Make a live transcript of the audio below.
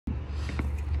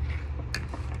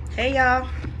Hey y'all,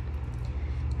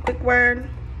 quick word,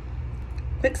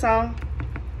 quick song.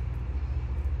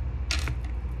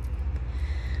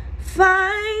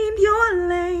 Find your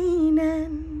lane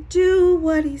and do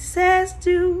what he says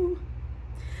do.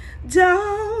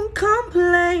 Don't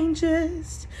complain,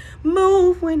 just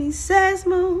move when he says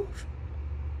move.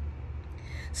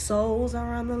 Souls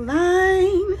are on the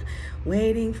line,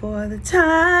 waiting for the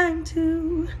time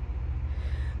to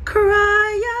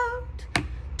cry out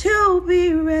to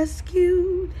be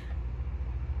rescued.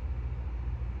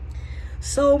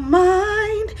 So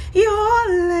mind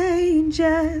your lane,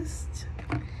 just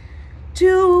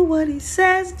do what he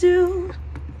says do.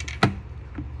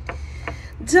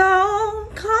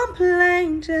 Don't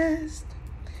complain, just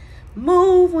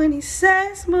move when he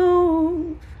says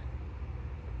move.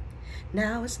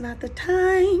 Now it's not the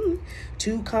time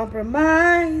to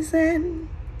compromise and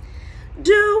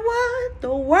do what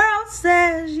the world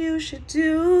says you should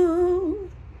do.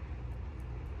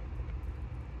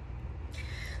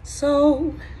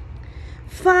 So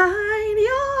find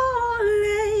your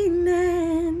lane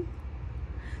and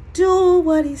do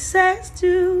what he says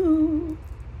do.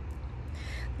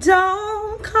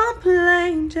 Don't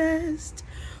complain, just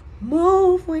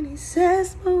move when he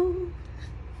says move.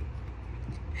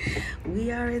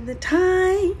 We are in the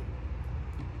time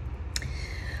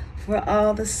for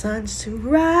all the suns to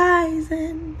rise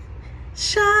and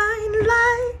shine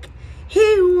like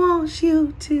he wants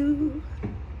you to.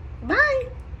 Bye.